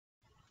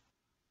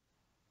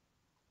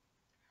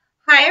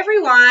Hi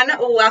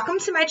everyone, welcome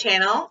to my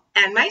channel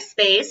and my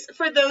space.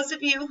 For those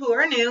of you who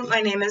are new,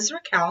 my name is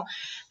Racquel,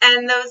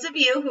 and those of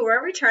you who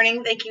are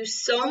returning, thank you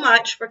so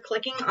much for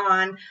clicking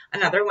on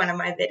another one of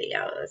my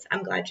videos.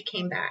 I'm glad you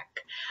came back.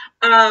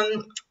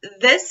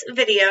 This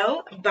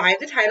video, by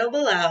the title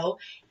below,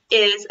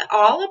 is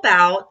all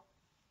about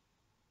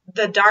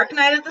the dark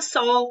night of the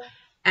soul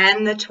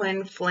and the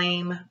twin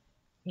flame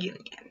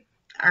union.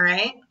 All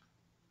right?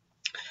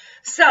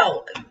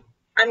 So,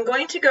 I'm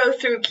going to go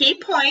through key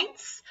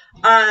points.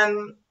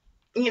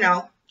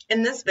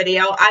 In this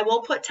video. I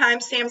will put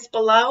timestamps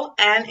below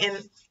and in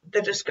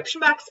the description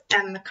box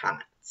and the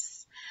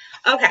comments.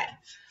 Okay,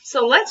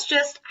 so let's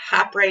just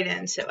hop right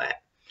into it.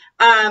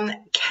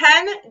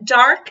 Can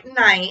dark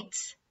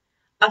night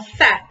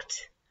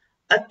affect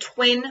a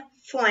twin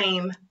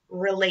flame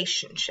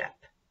relationship?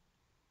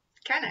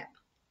 Can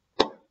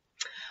it?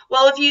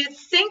 Well, if you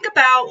think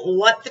about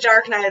what the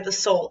dark night of the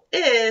soul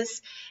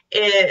is,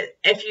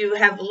 if you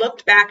have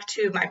looked back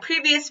to my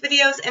previous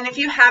videos, and if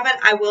you haven't,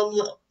 I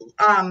will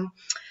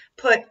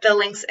put the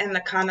links in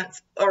the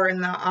comments or in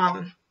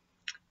the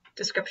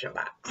description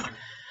box.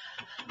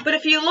 But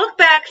if you look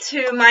back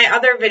to my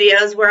other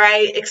videos where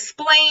I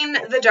explain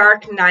the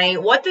dark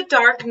night, what the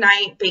dark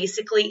night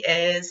basically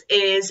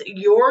is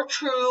your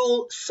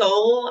true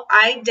soul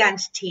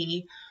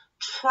identity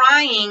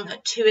trying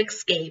to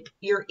escape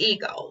your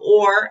ego,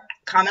 or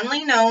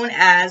commonly known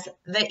as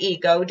the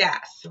ego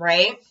death,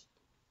 right?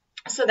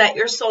 So that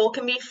your soul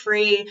can be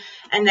free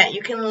and that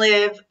you can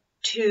live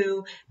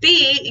to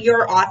be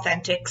your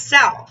authentic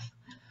self.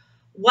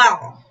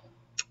 Well,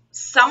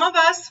 some of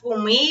us,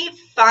 when we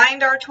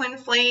find our twin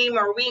flame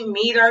or we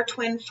meet our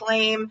twin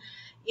flame,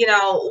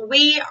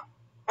 we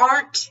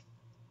aren't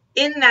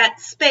in that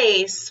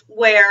space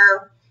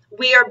where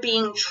we are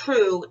being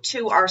true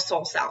to our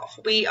soul self.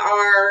 We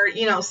are,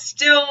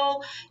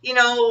 still,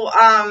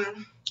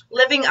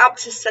 living up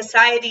to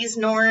society's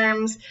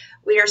norms.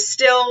 We are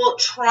still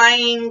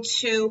trying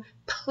to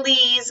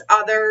please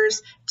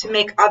others, to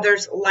make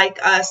others like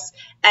us,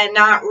 and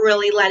not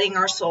really letting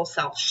our soul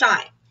self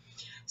shine.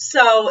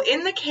 So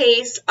in the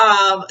case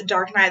of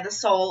dark night of the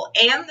soul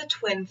and the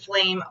twin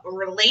flame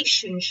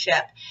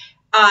relationship,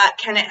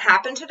 can it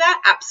happen to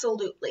that?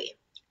 Absolutely.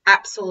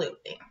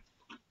 Absolutely.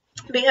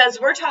 Because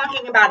we're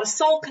talking about a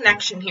soul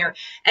connection here.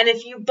 And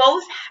if you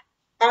both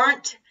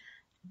aren't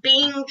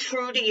being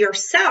true to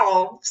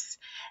yourselves,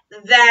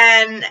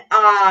 then,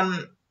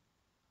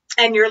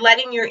 and you're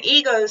letting your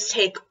egos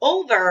take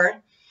over,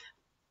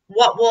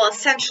 what will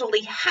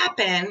essentially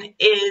happen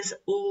is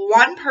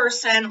one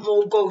person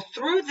will go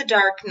through the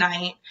dark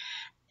night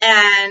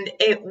and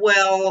it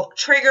will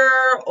trigger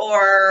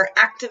or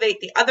activate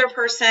the other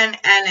person,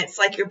 and it's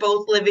like you're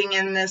both living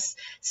in this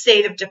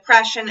state of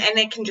depression, and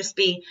it can just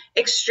be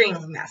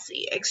extremely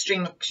messy,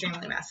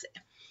 extremely messy.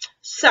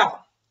 So,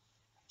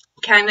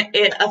 can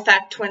it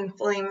affect twin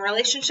flame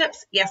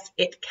relationships? Yes,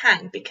 it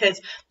can, because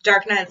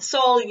dark night of the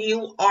soul,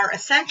 you are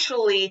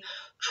essentially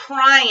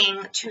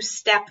trying to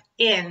step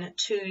in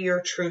to your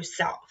true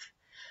self.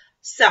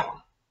 So,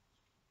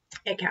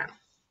 it can.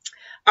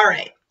 All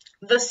right.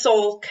 The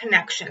soul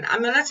connection.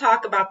 I'm going to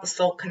talk about the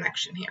soul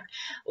connection here.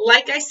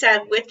 Like I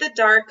said, with the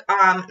dark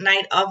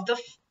night of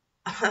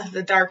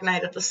the dark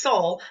night of the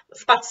soul, I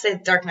was about to say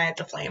the dark night of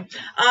the flame,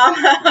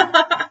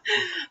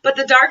 but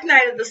the dark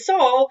night of the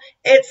soul,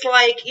 it's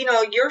like,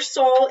 your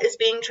soul is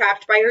being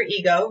trapped by your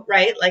ego,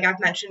 right? Like I've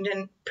mentioned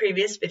in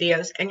previous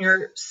videos, and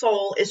your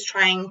soul is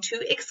trying to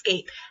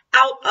escape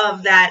out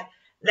of that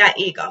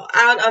ego,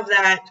 out of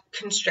that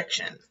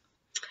constriction.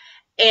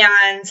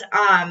 And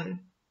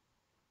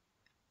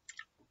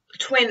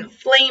twin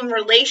flame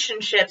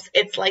relationships,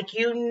 it's like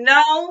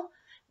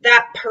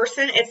that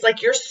person, it's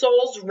like your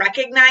souls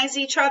recognize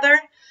each other,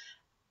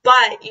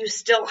 but you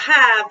still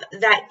have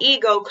that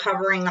ego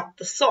covering up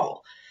the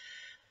soul.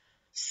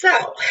 So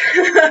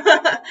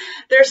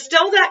there's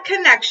still that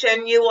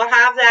connection. You will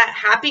have that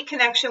happy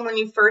connection when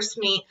you first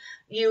meet.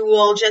 You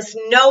will just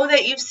know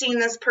that you've seen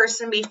this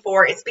person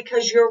before. It's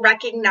because you're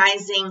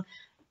recognizing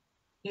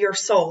your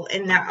soul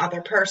in that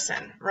other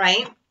person,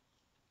 right?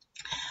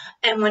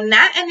 And when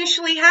that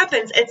initially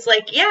happens, it's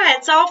like, yeah,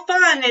 it's all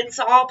fun, it's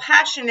all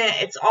passionate,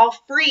 it's all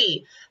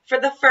free for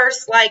the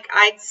first,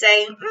 I'd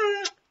say,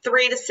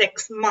 3 to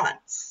 6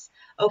 months.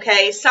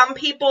 Okay, some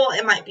people,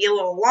 it might be a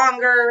little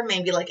longer,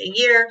 maybe like a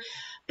year,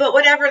 but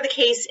whatever the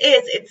case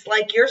is, it's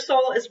like your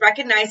soul is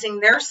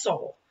recognizing their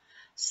soul.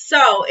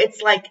 So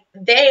it's like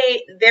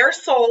their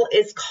soul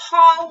is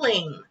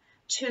calling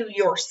to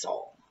your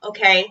soul.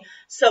 Okay,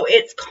 so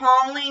it's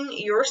calling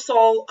your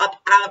soul up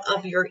out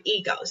of your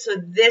ego. So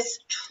this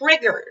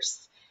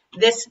triggers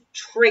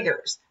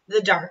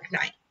the dark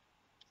night.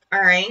 All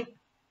right.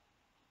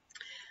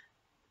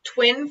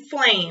 Twin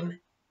flame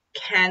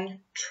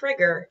can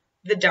trigger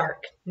the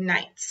dark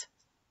night.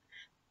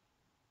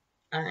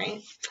 All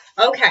right.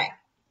 Okay.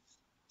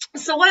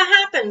 So what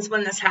happens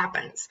when this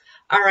happens?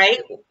 All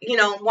right.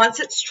 Once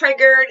it's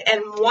triggered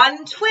and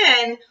one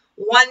twin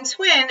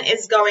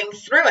is going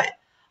through it.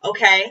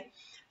 Okay.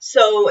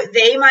 So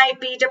they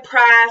might be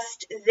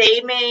depressed.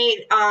 They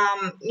may,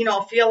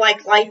 feel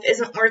like life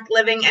isn't worth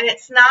living. And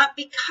it's not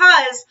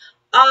because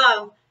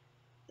of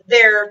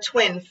their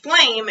twin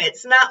flame.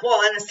 It's not,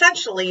 well, and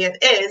essentially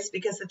it is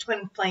because the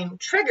twin flame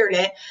triggered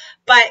it,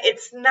 but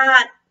it's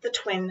not the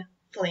twin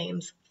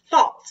flame's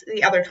fault,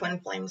 the other twin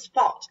flame's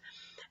fault.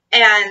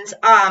 And,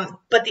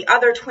 but the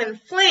other twin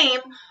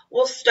flame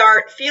will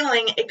start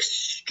feeling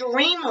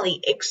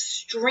extremely,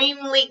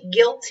 extremely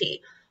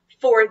guilty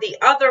for the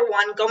other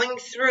one going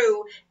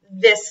through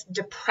this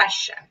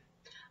depression.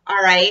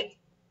 All right.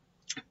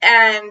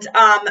 And,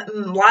 a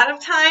lot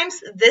of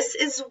times this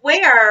is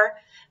where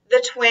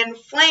the twin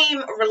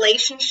flame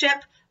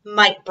relationship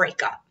might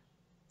break up,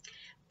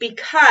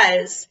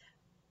 because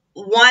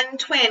one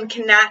twin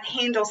cannot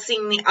handle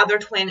seeing the other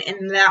twin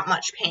in that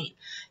much pain.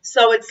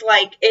 So it's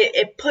like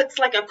it puts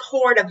like a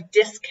cord of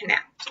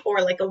disconnect,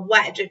 or like a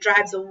wedge. It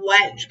drives a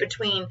wedge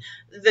between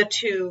the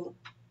two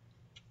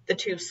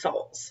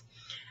souls.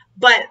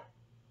 But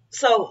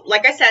so,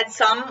 like I said,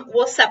 some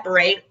will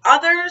separate.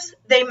 Others,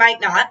 they might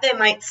not. They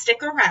might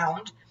stick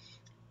around.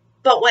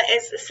 But what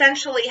is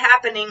essentially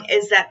happening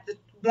is that the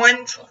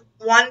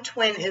one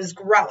twin is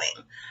growing.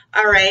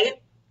 All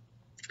right.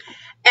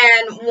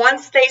 And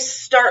once they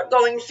start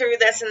going through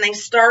this and they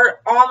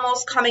start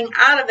almost coming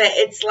out of it,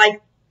 it's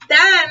like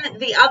then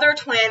the other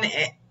twin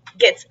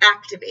gets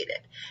activated,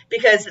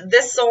 because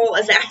this soul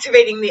is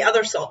activating the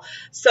other soul.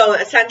 So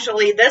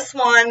essentially this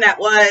one that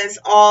was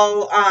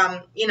all,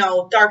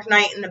 dark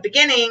night in the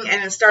beginning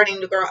and is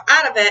starting to grow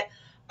out of it,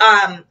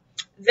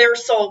 their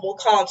soul will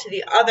call to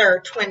the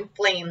other twin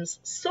flame's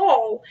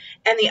soul,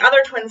 and the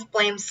other twin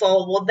flame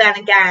soul will then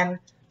again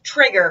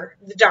trigger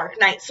the dark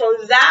night. So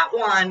that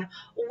one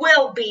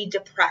will be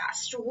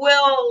depressed,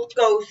 will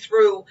go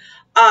through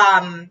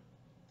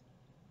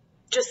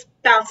just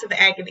bouts of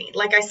agony.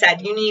 Like I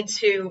said, you need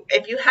to,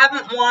 if you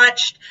haven't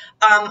watched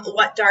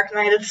what Dark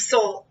Night of the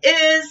Soul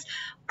is,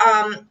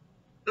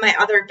 my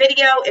other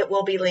video, it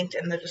will be linked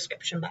in the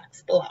description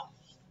box below.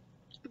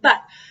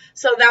 But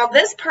so now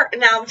this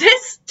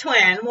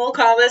twin, we'll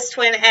call this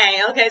twin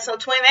A. Okay, so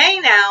twin A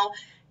now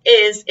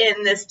is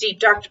in this deep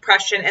dark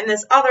depression, and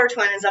this other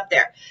twin is up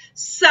there.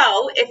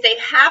 So if they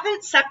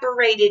haven't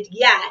separated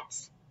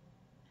yet,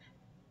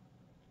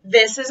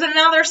 this is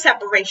another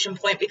separation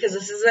point, because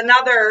this is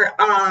another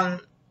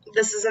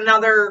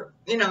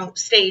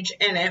stage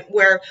in it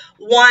where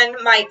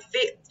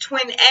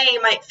twin A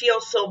might feel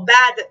so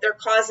bad that they're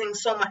causing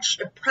so much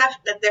depression,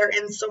 that they're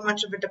in so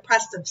much of a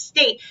depressive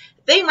state,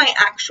 they might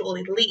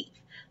actually leave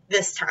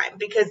this time,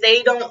 because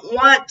they don't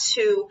want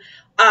to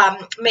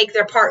make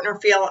their partner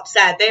feel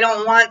upset. They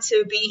don't want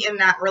to be in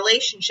that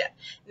relationship.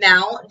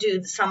 Now,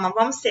 do some of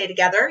them stay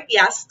together?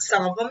 Yes,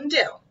 some of them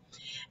do.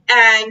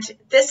 And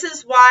this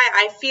is why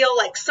I feel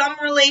like some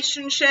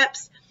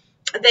relationships,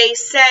 they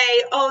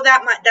say, oh,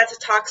 that's a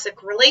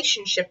toxic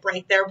relationship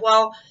right there.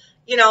 Well,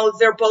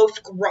 they're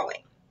both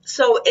growing.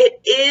 So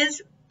it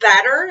is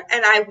better,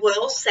 and I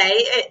will say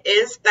it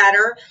is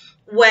better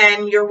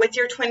when you're with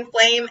your twin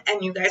flame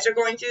and you guys are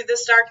going through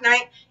this dark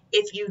night,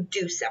 if you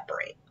do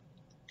separate.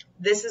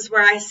 This is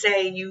where I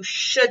say you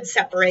should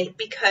separate,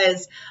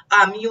 because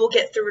you will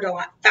get through it a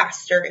lot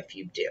faster if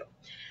you do.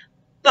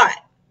 But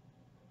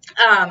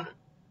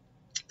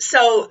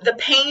so the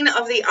pain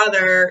of the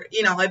other,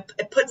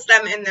 it puts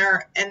them in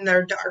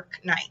their dark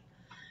night.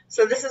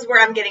 So this is where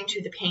I'm getting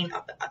to the pain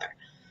of the other.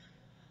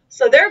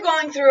 So they're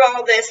going through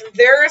all this.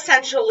 They're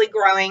essentially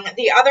growing.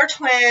 The other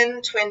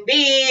twin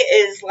B,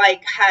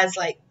 has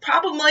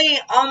probably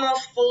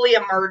almost fully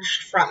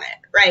emerged from it,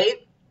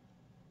 right?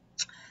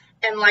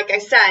 And like I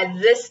said,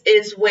 this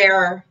is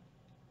where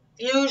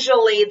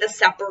usually the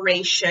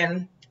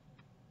separation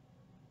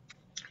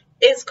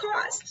is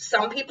caused.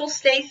 Some people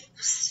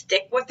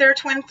stick with their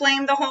twin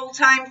flame the whole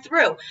time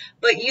through,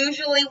 but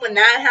usually when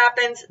that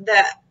happens,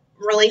 the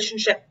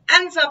relationship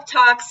ends up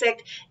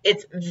toxic.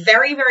 It's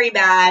very, very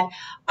bad.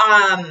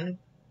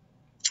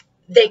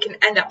 They can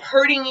end up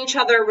hurting each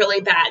other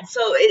really bad.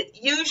 So it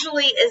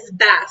usually is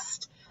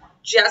best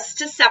just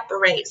to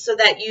separate, so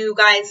that you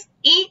guys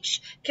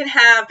each can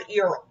have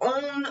your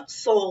own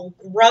soul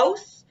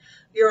growth,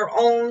 your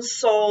own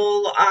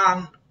soul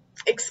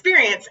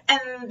experience,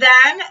 and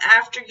then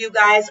after you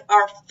guys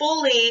are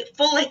fully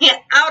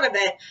out of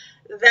it,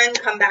 then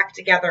come back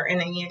together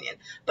in a union.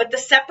 But the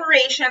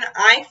separation,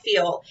 I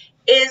feel,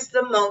 is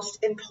the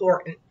most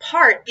important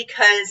part,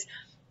 because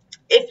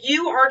if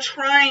you are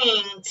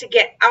trying to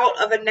get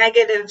out of a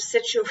negative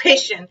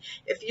situation,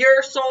 if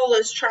your soul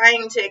is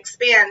trying to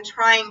expand,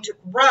 trying to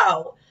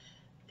grow,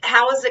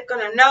 how is it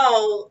going to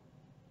know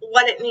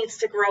what it needs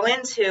to grow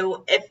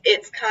into if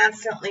it's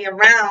constantly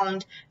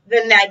around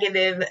the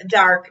negative,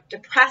 dark,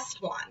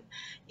 depressed one?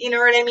 You know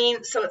what I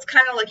mean? So it's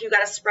kind of like you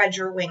got to spread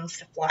your wings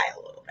to fly a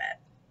little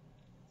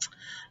bit.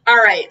 All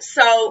right.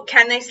 So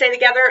can they stay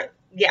together?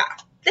 Yeah,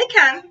 they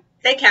can.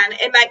 They can.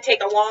 It might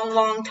take a long,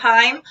 long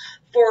time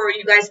for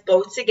you guys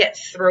both to get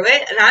through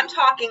it. And I'm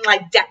talking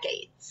like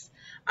decades.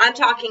 I'm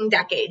talking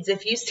decades.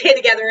 If you stay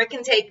together, it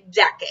can take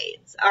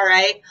decades. All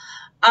right.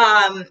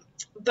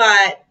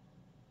 But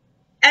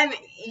And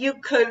you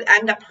could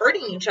end up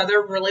hurting each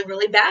other really,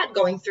 really bad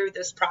going through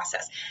this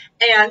process.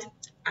 And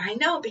I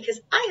know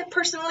because I have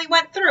personally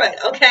went through it,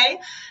 okay?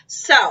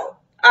 So,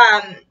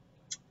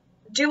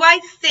 do I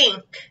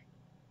think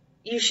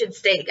you should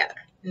stay together?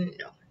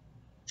 No,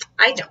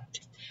 I don't.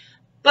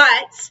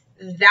 But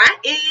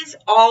that is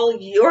all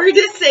your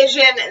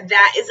decision.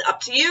 That is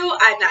up to you.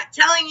 I'm not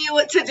telling you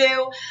what to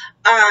do.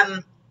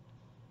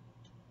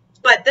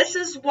 But this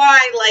is why,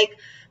 like,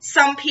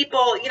 some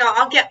people, you know,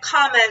 I'll get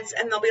comments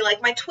and they'll be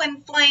like, my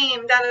twin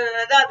flame, da, da,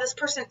 da, da, this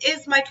person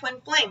is my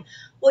twin flame.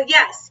 Well,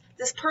 yes,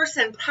 this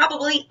person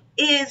probably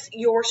is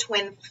your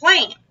twin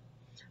flame.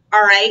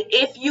 All right.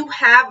 If you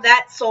have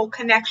that soul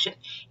connection,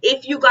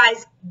 if you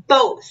guys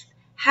both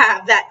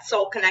have that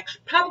soul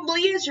connection,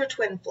 probably is your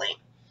twin flame.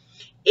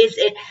 Is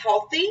it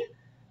healthy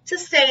to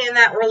stay in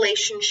that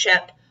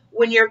relationship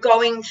when you're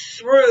going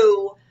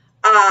through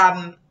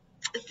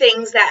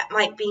things that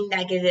might be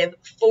negative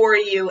for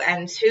you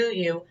and to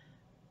you?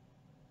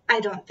 I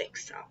don't think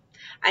so.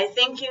 I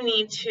think you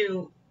need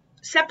to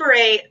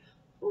separate,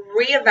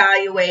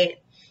 reevaluate,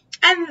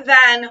 and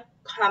then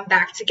come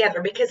back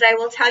together. Because I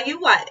will tell you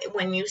what,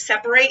 when you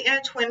separate in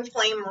a twin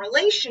flame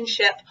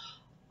relationship,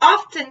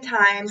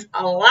 oftentimes,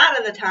 a lot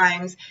of the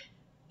times,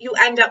 you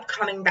end up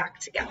coming back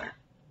together.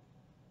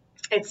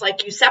 It's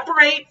like you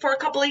separate for a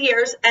couple of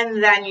years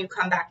and then you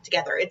come back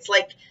together. It's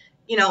like,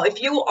 you know,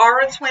 if you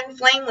are a twin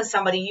flame with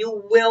somebody,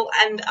 you will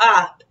end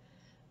up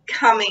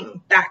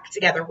coming back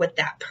together with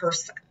that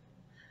person.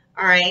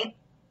 All right.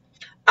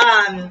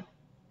 And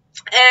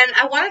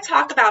I want to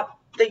talk about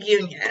the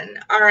union.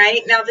 All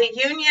right. Now, the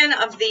union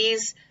of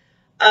these,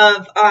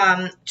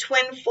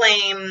 twin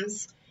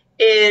flames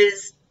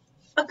is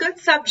a good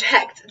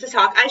subject to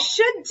talk. I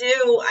should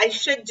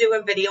do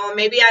a video, and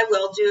maybe I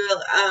will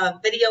do a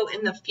video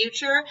in the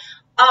future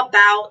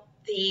about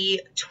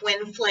the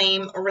twin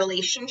flame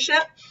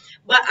relationship.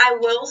 But I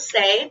will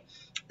say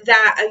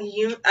that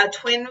a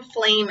twin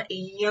flame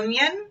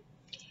union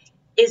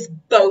is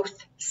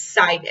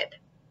both-sided.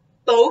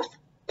 Both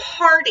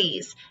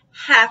parties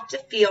have to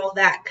feel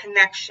that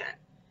connection.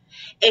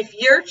 If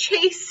you're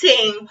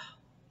chasing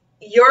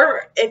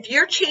your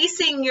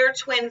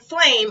twin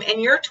flame,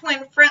 and your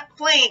twin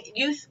flame,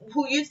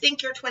 who you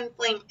think your twin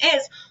flame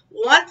is,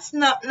 wants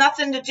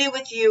nothing to do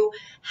with you,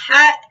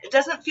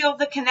 doesn't feel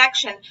the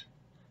connection,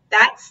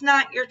 that's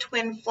not your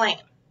twin flame.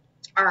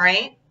 All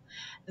right?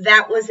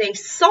 That was a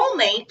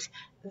soulmate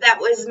that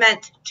was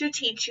meant to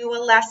teach you a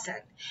lesson.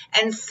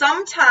 And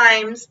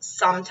sometimes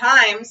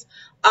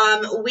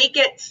we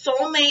get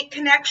soulmate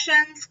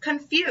connections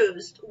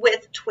confused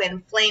with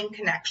twin flame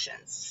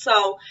connections.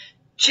 So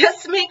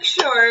just make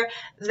sure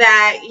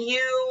that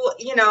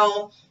you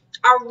know,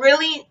 are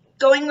really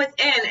going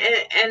within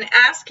and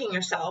asking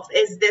yourself,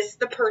 is this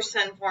the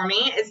person for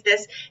me?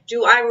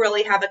 Do I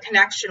really have a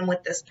connection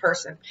with this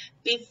person?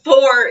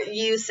 Before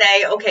you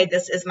say, okay,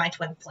 this is my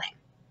twin flame.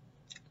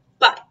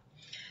 But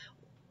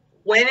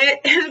when it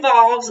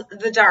involves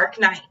the dark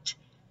night,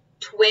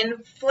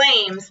 twin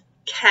flames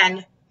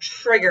can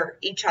trigger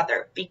each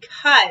other,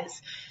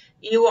 because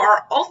you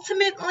are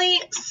ultimately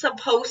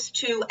supposed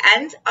to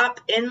end up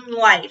in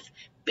life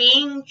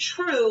being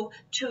true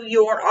to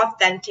your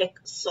authentic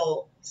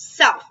soul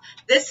self.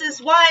 This is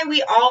why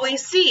we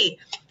always see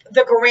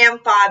the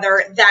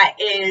grandfather that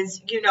is,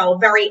 you know,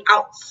 very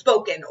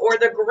outspoken, or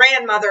the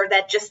grandmother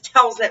that just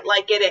tells it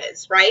like it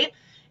is, right?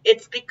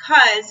 It's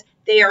because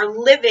they are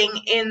living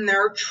in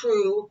their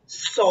true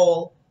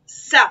soul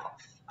self,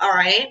 all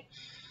right?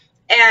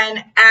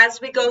 And as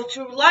we go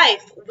through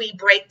life, we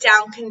break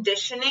down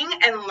conditioning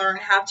and learn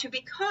how to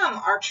become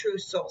our true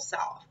soul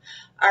self.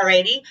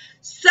 Alrighty?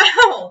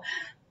 So,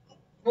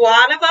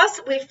 some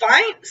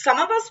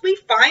of us, we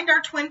find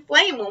our twin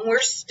flame when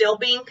we're still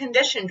being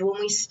conditioned, when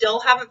we still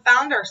haven't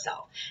found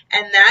ourselves.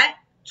 And that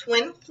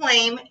twin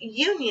flame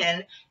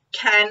union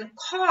can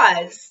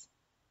cause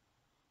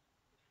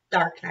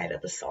dark night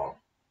of the soul.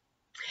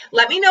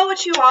 Let me know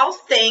what you all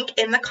think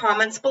in the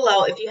comments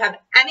below. If you have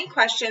any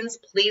questions,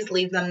 please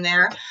leave them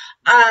there.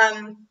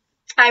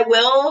 I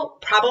will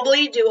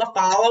probably do a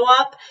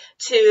follow-up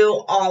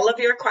to all of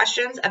your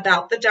questions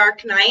about the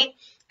dark night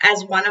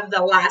as one of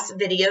the last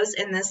videos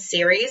in this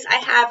series. I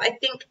have, I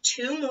think,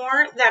 2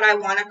 more that I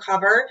want to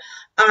cover.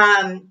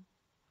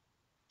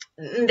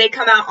 They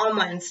come out on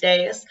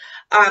Wednesdays.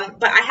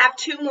 But I have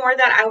 2 more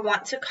that I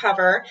want to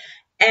cover.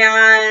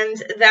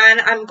 And then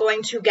I'm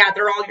going to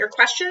gather all your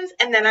questions,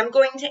 and then I'm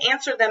going to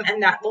answer them,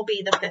 and that will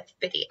be the 5th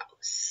video.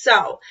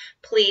 So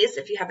please,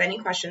 if you have any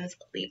questions,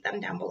 leave them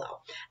down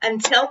below.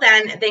 Until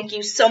then, thank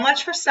you so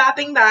much for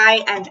stopping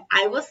by, and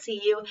I will see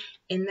you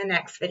in the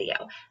next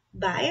video.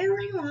 Bye,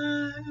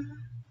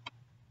 everyone.